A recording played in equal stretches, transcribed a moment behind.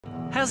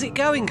How's it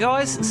going,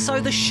 guys? So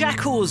the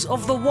shackles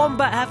of the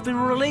Wombat have been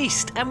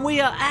released and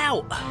we are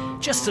out.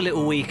 Just a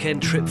little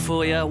weekend trip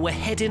for you. We're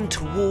heading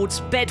towards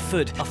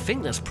Bedford. I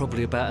think that's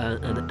probably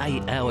about an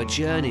 8-hour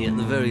journey at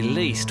the very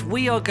least.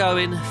 We are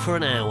going for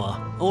an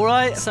hour.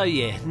 Alright, so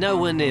yeah,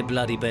 nowhere near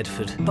bloody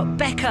Bedford. But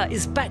Becca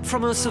is back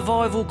from her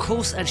survival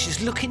course and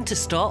she's looking to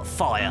start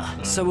fire.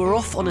 So we're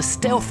off on a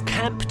stealth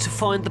camp to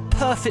find the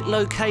perfect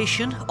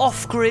location,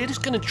 off-grid.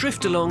 Just going to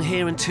drift along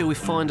here until we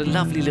find a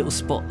lovely little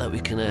spot that we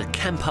can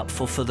camp up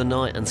for the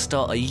night and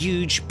start a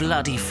huge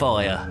bloody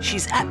fire.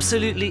 She's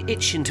absolutely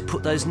itching to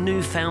put those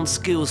newfound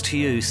skills to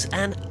use,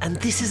 and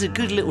this is a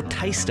good little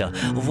taster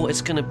of what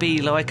it's going to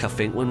be like, I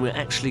think, when we're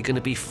actually going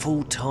to be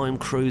full-time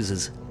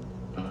cruisers.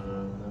 So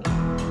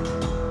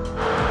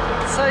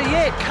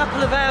yeah, a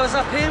couple of hours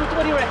up here.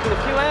 What do you reckon,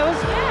 a few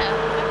hours? Yeah,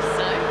 I think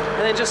so.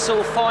 And then just sort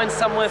of find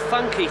somewhere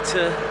funky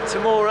to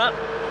moor up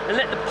and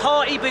let the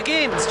party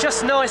begin. It's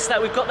just nice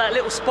that we've got that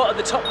little spot at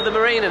the top of the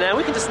marina now.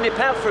 We can just nip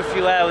out for a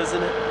few hours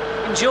and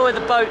enjoy the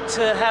boat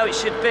how it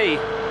should be,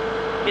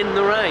 in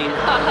the rain.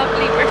 Our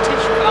lovely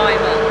British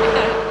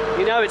climate.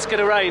 You know it's going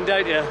to rain,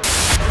 don't you?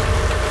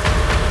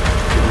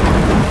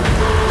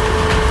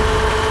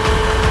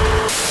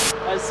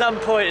 At some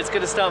point it's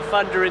going to start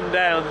thundering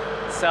down,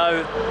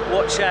 so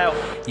watch out.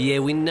 Yeah,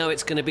 we know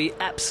it's going to be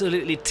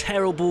absolutely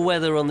terrible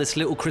weather on this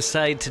little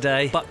crusade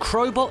today, but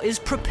Crobot is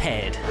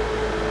prepared.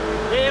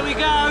 Here we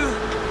go.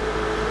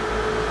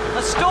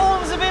 The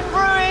storms have been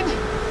brewing.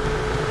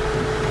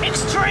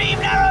 Extreme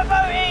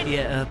narrowboating!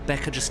 Yeah,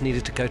 Becca just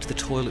needed to go to the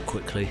toilet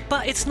quickly.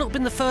 But it's not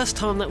been the first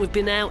time that we've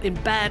been out in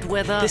bad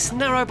weather. This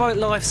narrowboat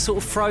life sort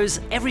of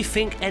throws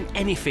everything and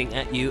anything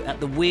at you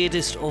at the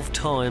weirdest of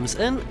times,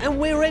 and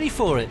we're ready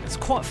for it. It's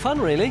quite fun,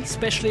 really,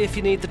 especially if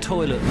you need the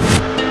toilet.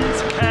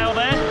 There's a cow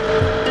there.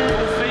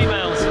 All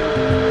females.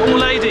 All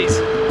ladies.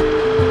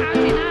 How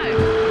do you know?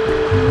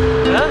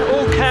 Huh?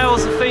 All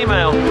cows are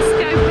female.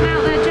 Scoping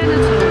out their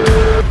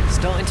genitals.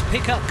 Starting to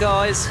pick up,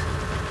 guys.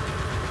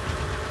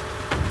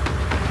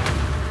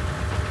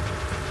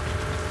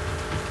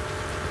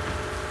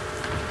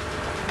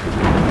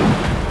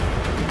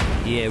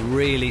 Yeah,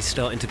 really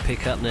starting to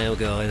pick up now,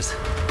 guys. Here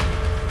we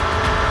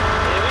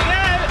go!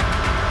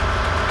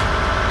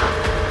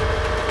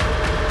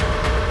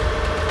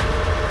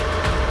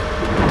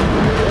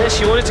 Yeah,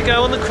 she wanted to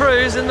go on the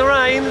cruise in the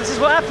rain. This is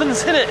what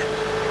happens, isn't it?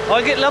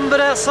 I get lumbered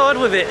outside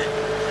with it.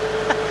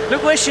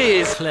 Look where she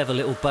is. Clever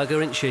little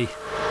bugger, isn't she? He's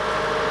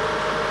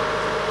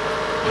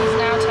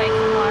now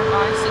taking my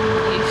advice and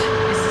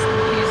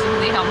using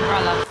the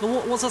umbrella. And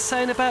what was I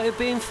saying about it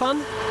being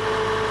fun?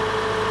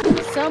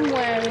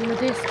 Somewhere in the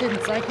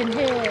distance I can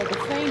hear the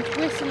faint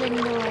whistling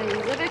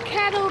noise of a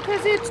kettle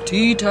because it's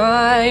tea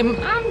time.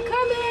 I'm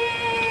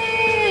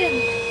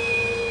coming!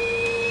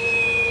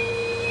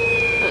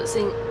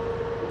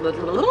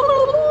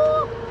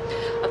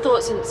 I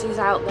thought since he's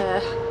out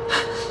there,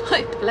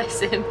 like bless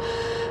him,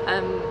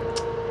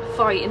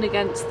 fighting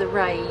against the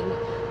rain,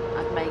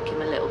 I'd make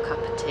him a little cup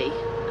of tea.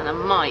 And I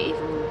might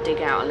even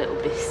dig out a little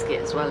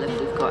biscuit as well if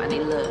we've got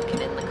any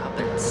lurking in the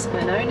cupboards.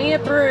 And only a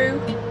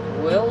brew.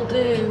 Will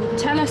do.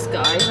 Tell us,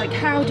 guys, like,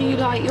 how do you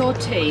like your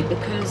tea?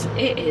 Because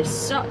it is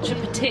such a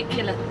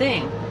particular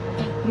thing.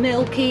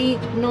 Milky,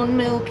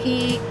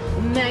 non-milky,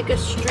 mega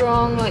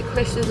strong, like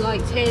Chris has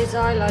liked his.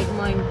 I like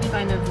mine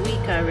kind of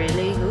weaker,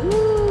 really.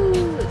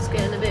 Ooh, it's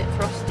getting a bit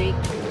frosty.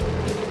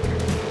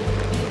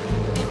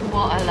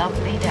 What a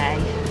lovely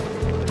day.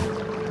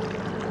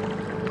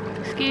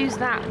 Excuse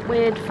that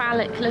weird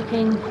phallic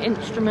looking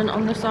instrument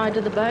on the side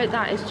of the boat.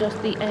 That is just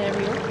the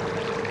aerial.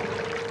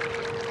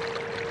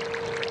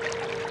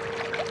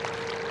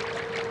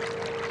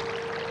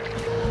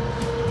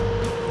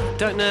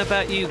 Don't know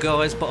about you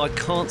guys, but I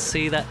can't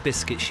see that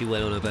biscuit she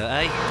went on about,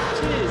 eh?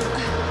 Cheers.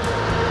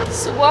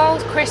 So while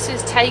Chris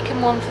is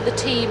taking one for the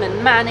team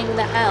and manning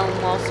the helm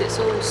whilst it's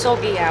all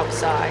soggy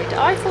outside,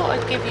 I thought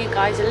I'd give you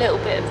guys a little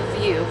bit of a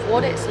view of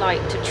what it's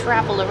like to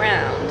travel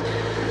around,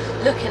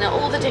 looking at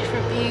all the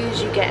different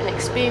views you get and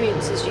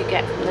experiences you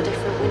get from the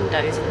different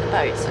windows in the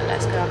boat. So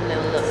let's go have a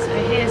little look. So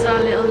here's our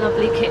little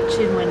lovely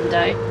kitchen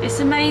window. It's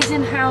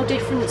amazing how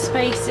different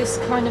spaces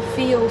kind of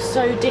feel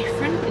so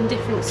different in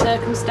different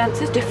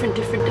circumstances. Different.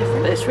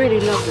 But it's really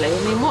lovely. I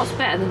mean, what's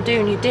better than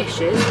doing your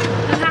dishes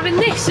and having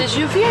this as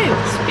your view?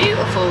 It's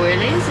beautiful,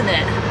 really, isn't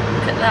it?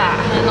 Look at that.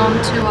 And on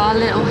to our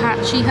little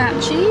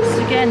hatchies.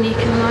 Again, you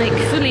can like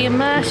fully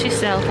immerse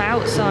yourself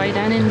outside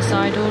and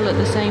inside all at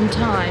the same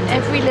time.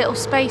 Every little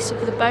space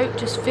of the boat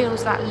just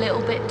feels that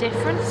little bit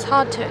different. It's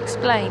hard to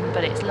explain,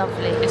 but it's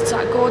lovely. It's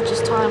that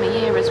gorgeous time of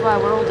year as well,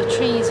 where all the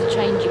trees are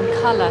changing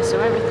colour, so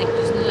everything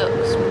just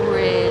looks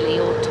really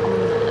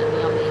autumnal and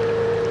yummy.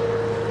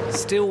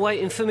 Still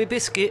waiting for me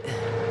biscuit.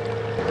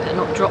 Better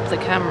not drop the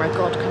camera,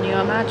 God, can you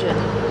imagine?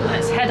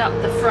 Let's head up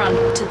the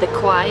front to the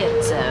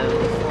quiet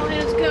zone.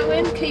 Fire's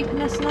going,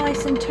 keeping us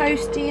nice and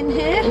toasty in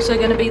here. Also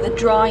going to be the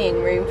drying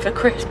room for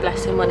Chris,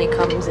 bless him, when he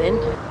comes in.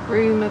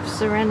 Room of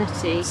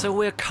serenity. So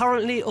we're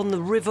currently on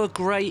the River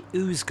Grey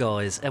Ouse,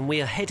 guys, and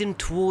we are heading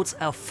towards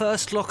our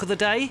first lock of the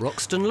day,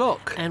 Roxton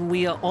Lock. And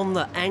we are on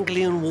the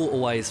Anglian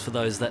waterways, for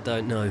those that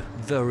don't know.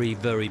 Very,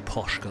 very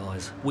posh,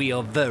 guys. We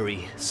are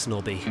very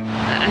snobby.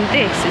 And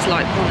this is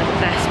like one of the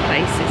best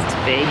places to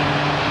be.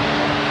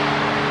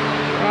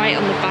 Right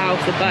on the bow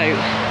of the boat.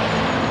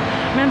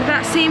 Remember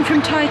that scene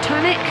from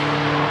Titanic?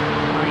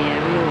 Oh yeah,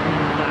 we all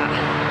remember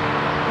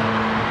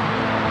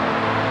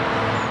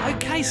that.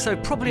 Okay, so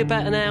probably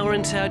about an hour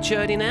into our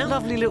journey now.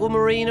 Lovely little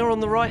marina on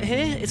the right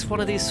here. It's one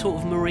of these sort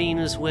of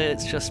marinas where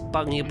it's just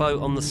bung your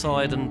boat on the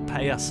side and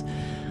pay us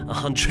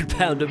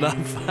 £100 a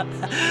month.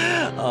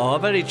 Oh,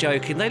 I'm only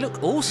joking. They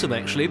look awesome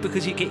actually,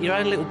 because you get your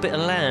own little bit of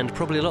land,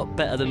 probably a lot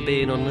better than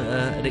being on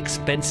an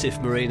expensive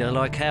marina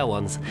like our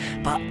ones.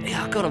 But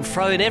yeah, God, I'm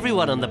throwing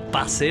everyone on the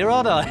bus here,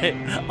 aren't I?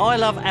 I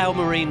love our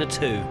marina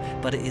too,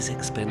 but it is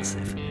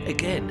expensive.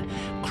 Again,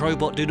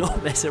 Crobot do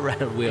not mess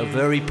around. We are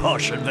very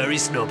posh and very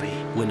snobby.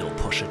 We're not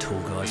posh at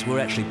all, guys. We're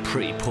actually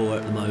pretty poor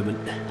at the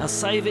moment. Our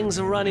savings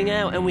are running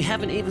out and we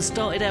haven't even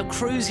started our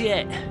cruise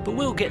yet. But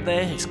we'll get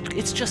there.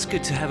 It's just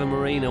good to have a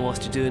marina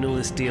whilst you're doing all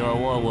this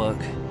DIY work.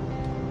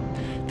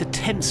 The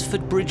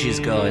Tempsford Bridges,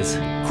 guys.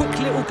 Quick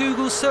little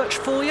Google search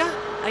for you.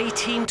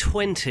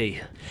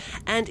 1820.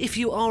 And if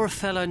you are a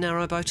fellow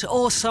narrowboater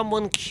or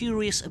someone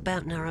curious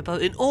about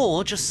narrowboating,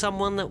 or just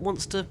someone that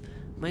wants to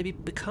maybe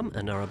become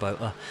a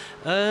narrowboater,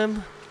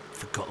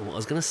 forgotten what I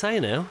was going to say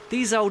now.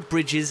 These old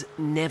bridges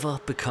never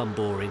become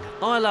boring.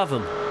 I love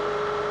them.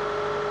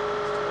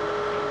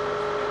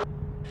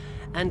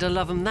 And I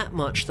love them that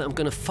much that I'm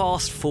going to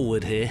fast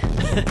forward here.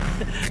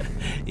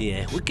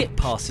 Yeah, we'll get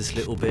past this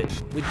little bit.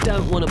 We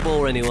don't want to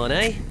bore anyone,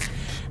 eh?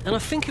 And I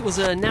think it was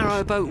a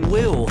Narrowboat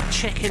Will.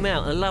 Check him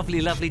out, a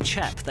lovely, lovely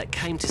chap that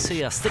came to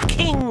see us. The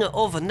king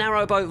of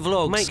Narrowboat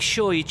vlogs. Make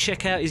sure you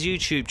check out his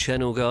YouTube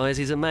channel, guys.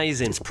 He's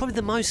amazing. It's probably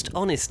the most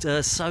honest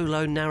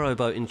solo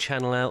narrowboating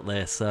channel out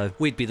there, so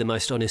we'd be the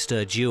most honest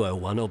duo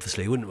one,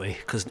 obviously, wouldn't we?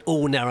 Because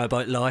all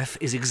narrowboat life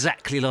is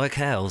exactly like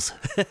ours.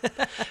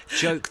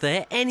 Joke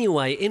there.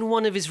 Anyway, in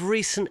one of his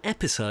recent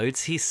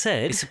episodes, he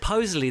said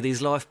supposedly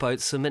these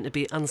lifeboats are meant to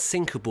be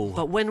unsinkable,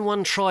 but when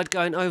one tried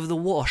going over the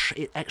wash,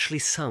 it actually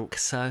sunk,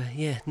 so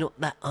yeah, not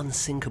that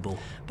unsinkable.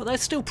 But they're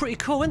still pretty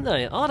cool, aren't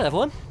they? I'd have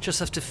one.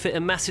 Just have to fit a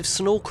massive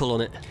snorkel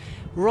on it.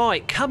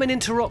 Right, coming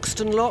into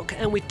Roxton Lock,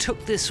 and we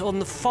took this on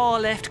the far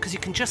left because you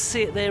can just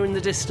see it there in the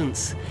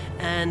distance.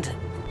 And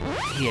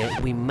yeah,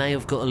 we may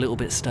have got a little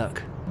bit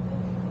stuck.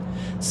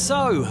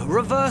 So,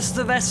 reverse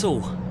the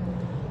vessel.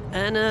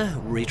 And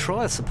retry,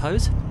 I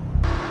suppose.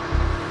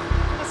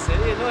 That's it,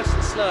 yeah, nice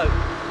and slow.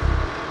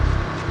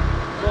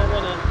 Right,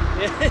 one on.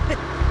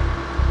 Yeah.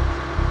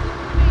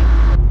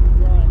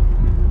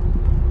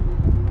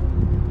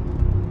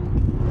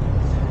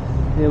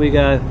 Here we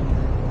go.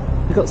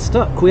 We got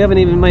stuck. We haven't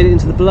even made it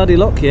into the bloody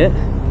lock yet.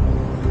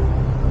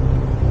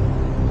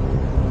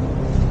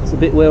 It's a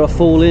bit where I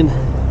fall in.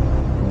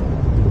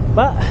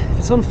 But if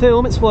it's on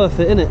film, it's worth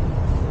it, isn't it?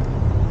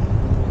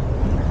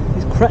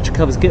 These crutch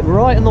covers get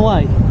right in the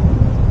way.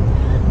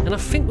 And I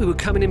think we were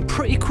coming in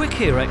pretty quick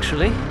here,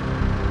 actually.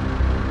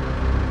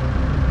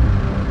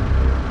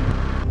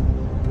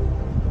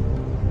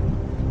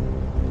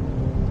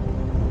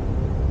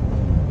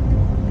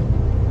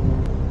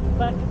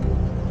 Back.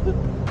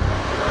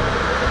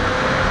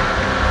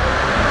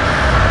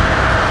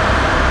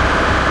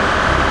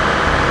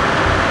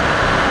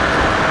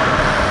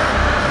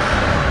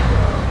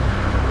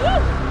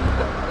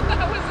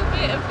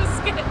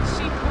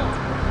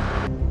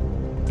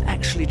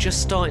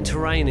 Just starting to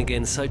rain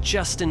again, so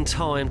just in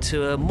time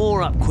to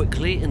moor up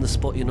quickly in the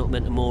spot you're not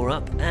meant to moor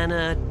up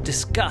and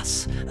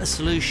discuss a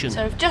solution.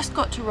 So we've just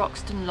got to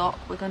Roxton Lock.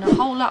 We're going to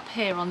hole up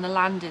here on the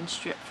landing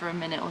strip for a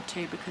minute or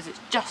two because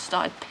it's just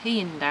started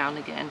peeing down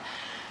again,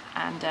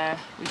 and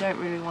we don't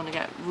really want to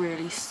get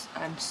really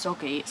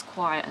soggy. It's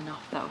quiet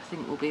enough that I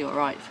think we'll be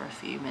alright for a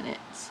few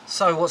minutes.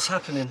 So what's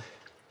happening?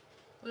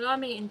 Well,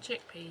 I'm eating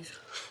chickpeas.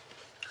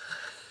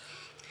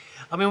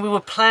 I mean, we were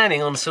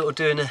planning on sort of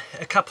doing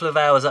a couple of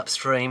hours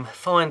upstream,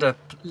 find a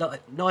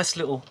nice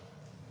little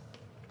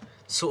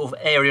sort of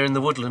area in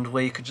the woodland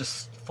where you could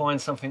just find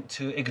something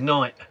to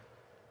ignite.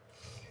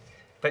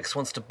 Bex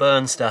wants to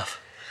burn stuff.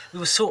 We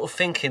were sort of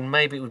thinking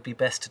maybe it would be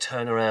best to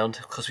turn around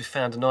because we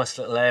found a nice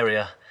little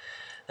area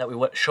that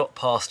we shot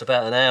past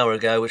about an hour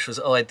ago, which was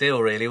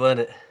ideal really,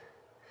 weren't it?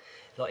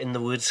 Like in the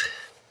woods,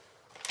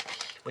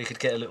 where you could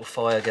get a little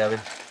fire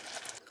going.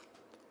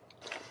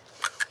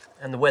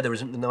 And the weather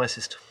isn't the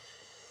nicest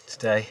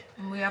today.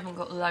 And we haven't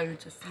got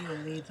loads of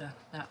fuel either.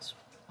 That's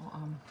what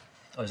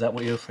Oh, is that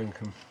what you're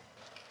thinking?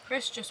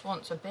 Chris just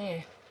wants a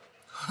beer.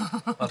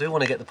 I do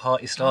want to get the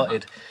party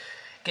started.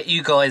 Get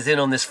you guys in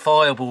on this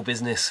fireball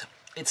business.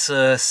 It's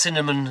a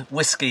cinnamon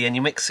whiskey and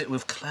you mix it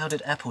with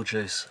clouded apple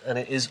juice and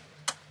it is,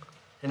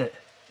 isn't it?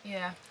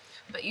 Yeah,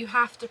 but you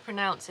have to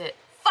pronounce it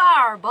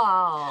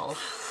fireball.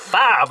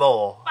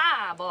 Fireball.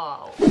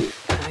 Fireball.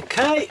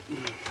 Okay.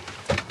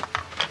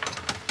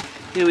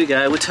 Here we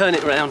go, we'll turn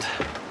it round.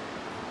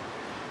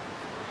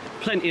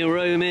 Plenty of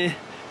room here.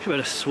 Should be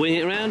able to swing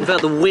it around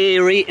without the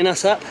weir eating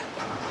us up.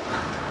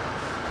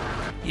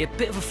 Yeah,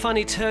 bit of a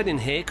funny turn in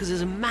here because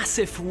there's a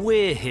massive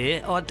weir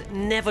here. I'd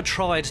never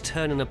tried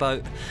turning a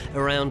boat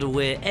around a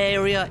weir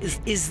area.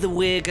 Is the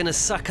weir going to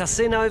suck us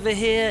in over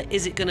here?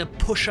 Is it going to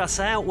push us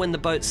out when the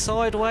boat's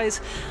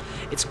sideways?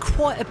 It's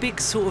quite a big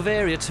sort of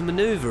area to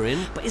manoeuvre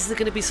in, but is there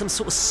going to be some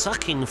sort of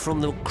sucking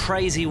from the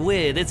crazy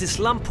weir? There's this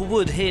lump of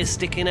wood here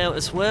sticking out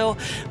as well,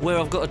 where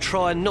I've got to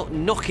try and not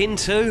knock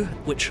into,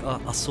 which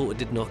I sort of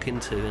did knock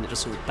into, and it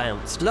just sort of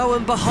bounced. Lo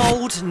and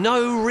behold,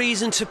 no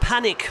reason to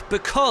panic,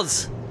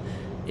 because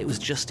it was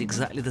just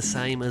exactly the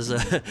same as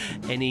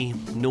any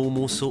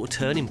normal sort of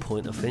turning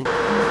point, I think.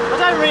 I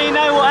don't really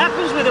know what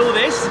happens with all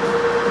this.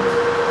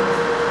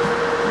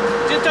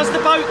 Does the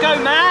boat go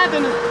mad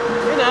and,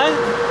 you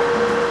know...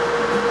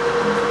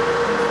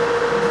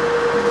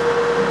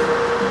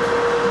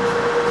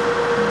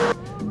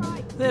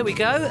 There we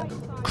go,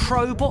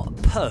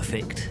 Crobot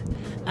perfect.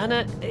 And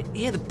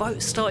yeah, the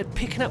boat started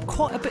picking up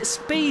quite a bit of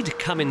speed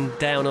coming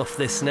down off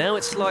this now.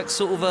 It's like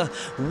sort of a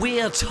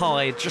weir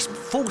tide just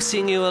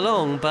forcing you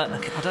along, but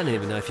I don't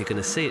even know if you're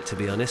going to see it, to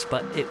be honest,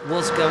 but it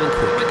was going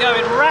quick. We're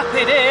going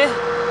rapid here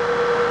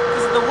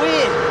because of the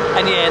weir.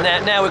 And yeah,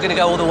 now we're going to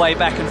go all the way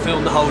back and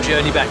film the whole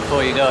journey back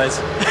for you guys.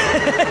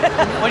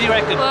 What do you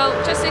reckon? Well,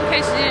 just in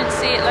case you didn't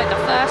see it like the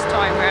first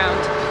time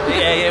round.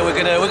 Yeah, we're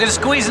gonna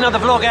squeeze another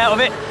vlog out of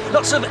it.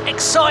 Lots of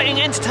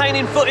exciting,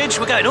 entertaining footage.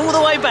 We're going all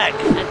the way back.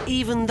 And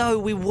even though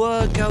we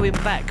were going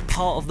back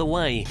part of the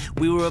way,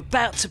 we were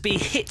about to be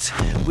hit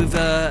with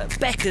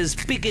Becca's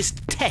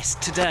biggest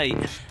test today.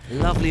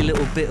 Lovely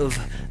little bit of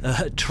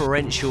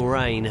torrential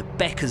rain,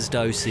 Becca's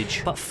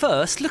dosage. But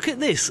first, look at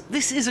this.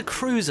 This is a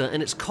cruiser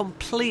and it's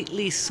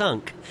completely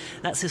sunk.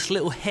 That's this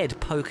little head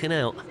poking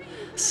out.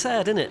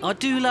 Sad, isn't it? I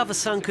do love a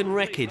sunken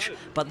wreckage,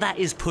 but that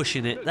is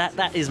pushing it.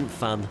 That isn't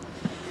fun.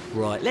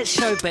 Right, let's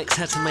show Bex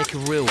how to make a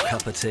real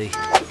cup of tea.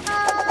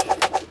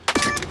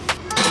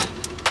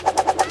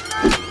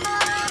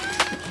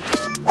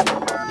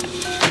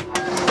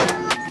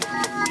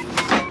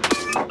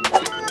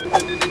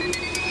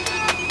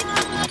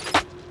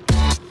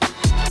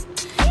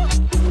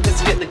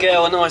 Let's get the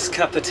girl a nice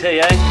cup of tea,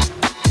 eh?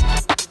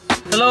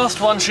 The last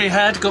one she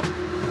had got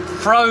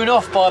thrown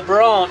off by a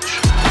branch.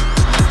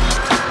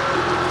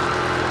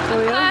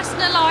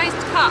 Personalised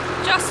cup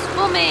just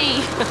for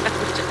me.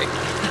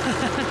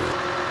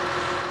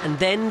 And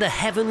then the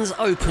heavens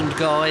opened,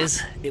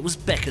 guys. It was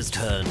Becca's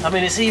turn. I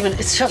mean,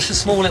 it's such a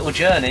small little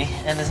journey,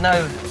 and there's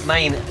no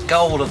main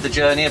goal of the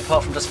journey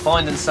apart from just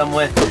finding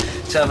somewhere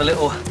to have a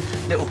little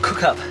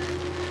cook-up.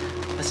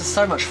 This is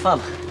so much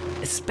fun.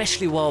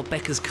 Especially while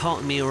Becca's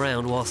carting me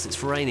around whilst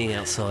it's raining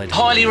outside.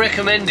 Highly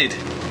recommended.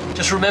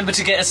 Just remember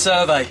to get a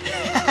survey.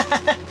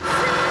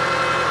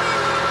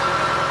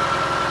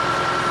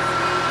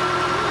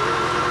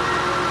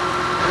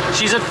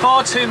 She's had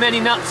far too many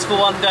nuts for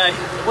one day.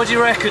 What do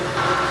you reckon?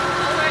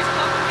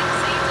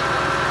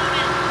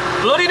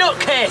 Bloody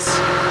nutcase!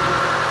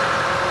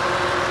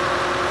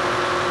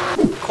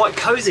 Quite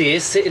cosy here,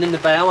 sitting in the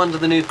bow under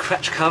the new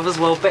cratch covers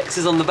while Bex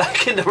is on the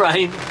back in the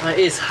rain. It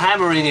is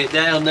hammering it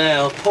down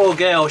now. Poor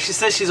girl. She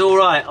says she's all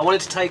right. I wanted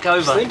to take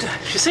over.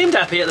 She seemed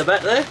happy at the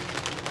back there.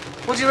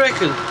 What do you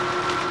reckon?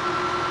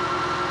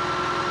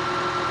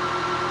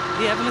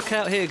 Yeah, have a look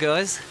out here,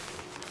 guys.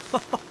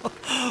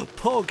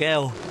 Poor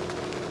girl.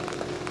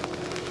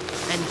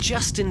 And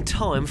just in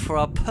time for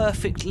our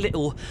perfect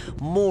little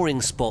mooring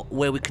spot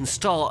where we can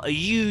start a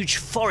huge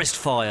forest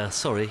fire.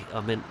 Sorry, I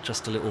meant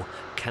just a little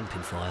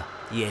camping fire.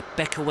 Yeah,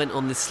 Becca went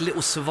on this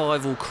little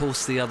survival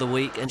course the other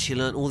week and she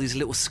learnt all these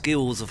little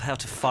skills of how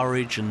to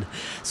forage and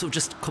sort of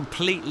just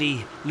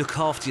completely look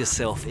after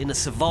yourself in a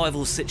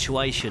survival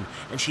situation,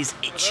 and she's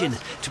itching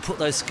to put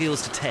those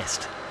skills to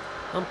test.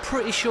 I'm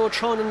pretty sure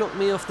trying to knock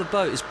me off the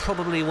boat is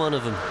probably one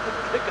of them.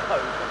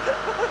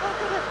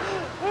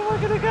 Where am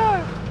I gonna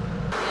go?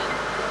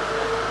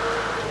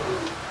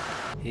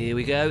 Here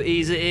we go,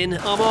 ease it in,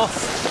 I'm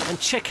off. And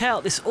check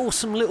out this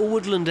awesome little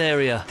woodland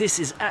area. This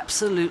is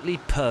absolutely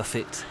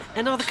perfect.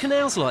 And are the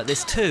canals like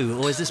this too,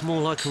 or is this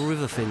more like a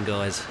river thing,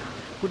 guys?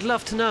 Would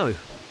love to know.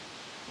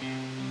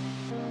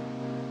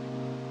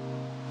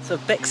 So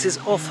Bex is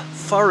off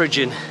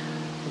foraging.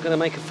 We're going to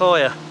make a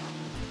fire.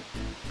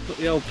 Got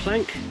the old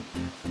plank.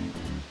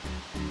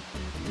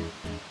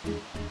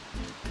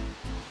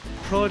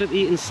 Pride of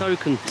eating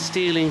soaking,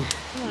 stealing.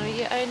 No,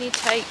 you only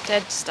take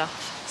dead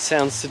stuff.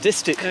 Sounds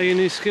sadistic. How are your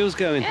new skills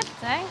going? Good,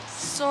 thanks.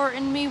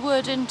 Sorting me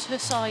wood into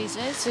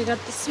sizes. So you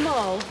got the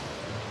small, you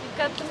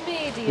got the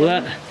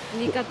medium,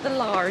 and you got the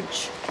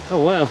large.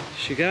 Oh wow,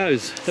 she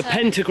goes. The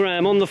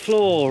pentagram on the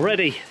floor,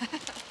 ready.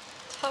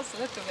 Does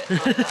look a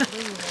bit like that,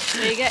 doesn't it?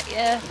 So you get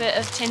your bit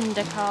of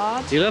Tinder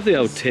card. You love the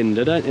old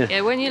Tinder, don't you?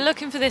 Yeah, when you're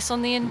looking for this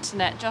on the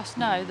internet, just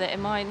know that it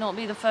might not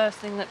be the first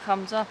thing that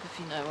comes up, if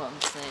you know what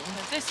I'm saying.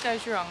 If this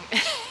goes wrong,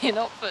 you're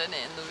not putting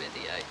it in the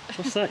video.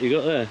 What's that you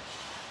got there?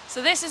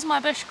 So this is my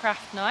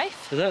bushcraft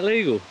knife. Is that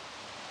legal?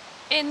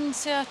 In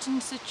certain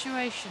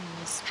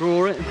situations.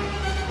 Draw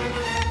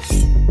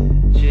it.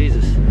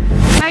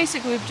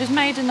 basically we've just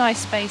made a nice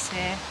space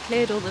here,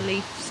 cleared all the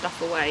leaf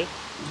stuff away,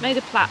 made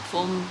a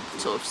platform,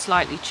 sort of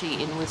slightly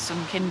cheating with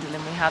some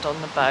kindling we had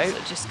on the boat. So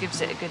it just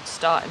gives it a good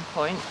starting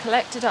point.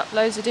 Collected up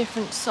loads of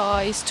different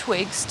size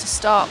twigs to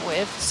start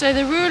with. So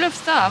the rule of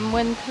thumb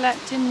when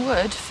collecting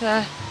wood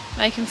for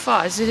making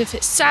fires is if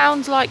it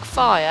sounds like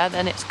fire,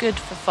 then it's good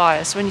for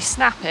fire. So when you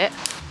snap it,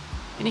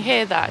 when you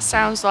hear that, it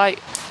sounds like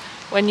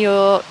when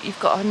you've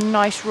got a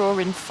nice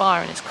roaring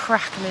fire and it's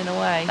crackling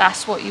away.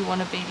 That's what you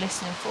want to be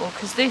listening for,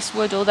 because this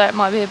wood, although it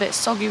might be a bit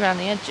soggy around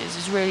the edges,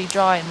 is really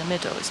dry in the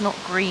middle. It's not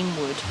green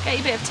wood. Get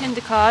your bit of tinder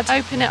card,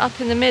 open it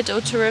up in the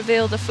middle to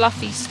reveal the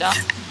fluffy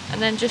stuff,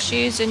 and then just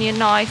using your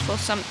knife or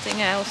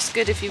something else. It's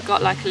good if you've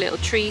got like a little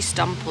tree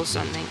stump or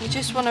something. You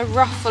just want to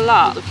ruffle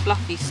up the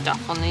fluffy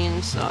stuff on the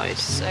inside.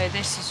 So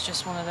this is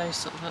just one of those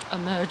sort of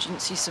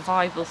emergency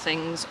survival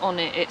things. On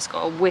it, it's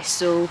got a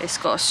whistle, it's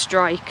got a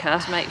striker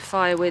to make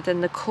fire with,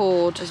 and the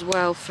cord as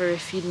well for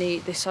if you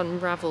need, this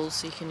unravels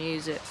so you can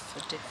use it for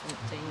different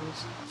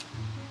things.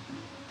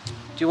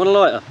 Do you want a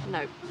lighter?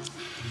 No.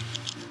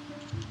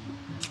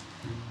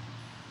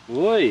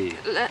 Oi!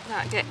 Let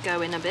that get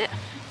going a bit.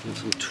 And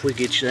some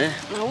twiggage there.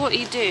 Now what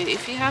you do,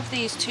 if you have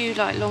these two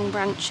like long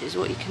branches,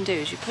 what you can do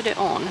is you put it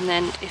on, and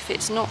then if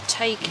it's not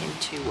taking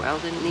too well,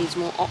 then it needs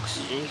more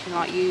oxygen, you can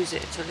like use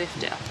it to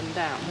lift it up and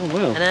down. Oh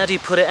well. And how do you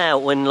put it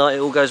out when like it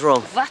all goes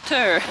wrong?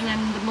 Water! And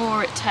then the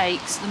more it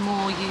takes, the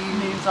more you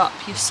move up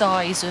your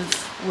size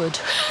of wood.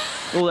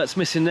 All that's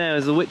missing now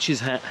is the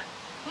witch's hat.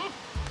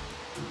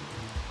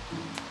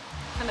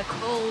 And a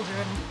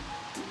cauldron.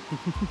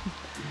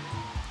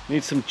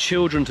 Need some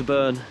children to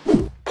burn.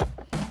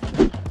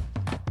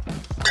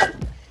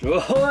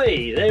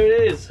 Ahoy! There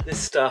it is! This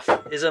stuff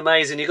is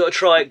amazing, you've got to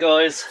try it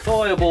guys.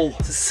 Fireball,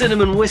 it's a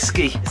cinnamon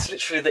whiskey. It's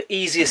literally the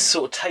easiest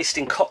sort of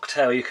tasting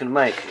cocktail you can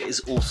make. It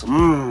is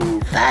awesome.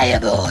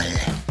 Fireball.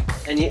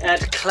 And you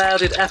add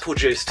clouded apple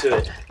juice to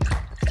it.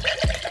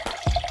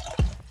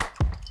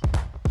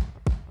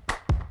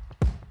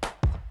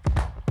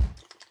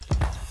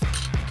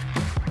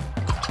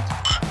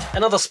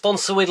 Another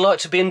sponsor we'd like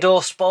to be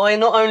endorsed by,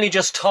 not only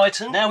just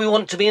Titan, now we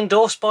want to be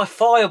endorsed by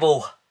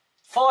Fireball.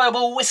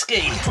 Fireball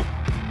whiskey.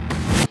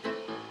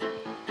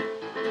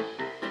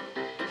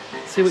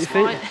 See what you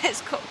think?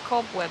 It's got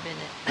cobweb in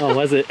it. Oh,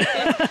 has it?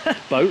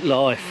 Boat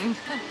life.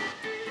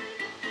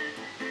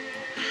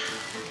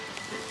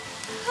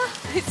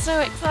 It's so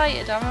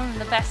excited, I'm having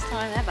the best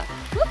time ever.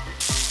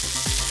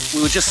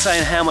 We were just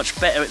saying how much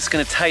better it's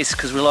going to taste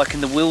because we're like in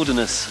the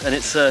wilderness, and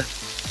it's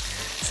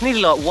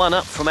nearly like one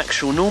up from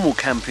actual normal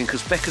camping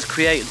because Becca's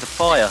created the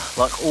fire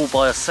like all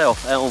by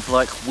herself out of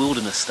like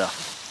wilderness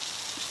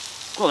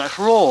stuff. Oh, that's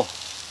raw.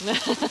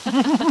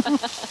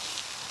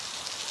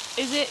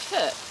 Is it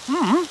cooked?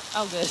 Mm-hmm.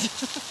 Oh, good.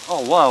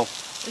 Oh, wow.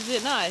 Is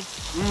it nice?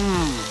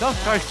 Mmm, it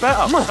does taste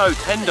better. So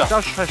tender. It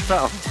does taste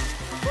better.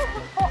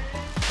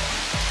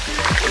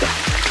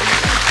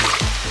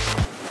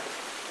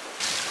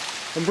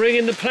 I'm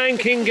bringing the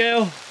planking,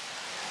 girl.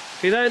 If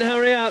you don't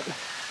hurry up.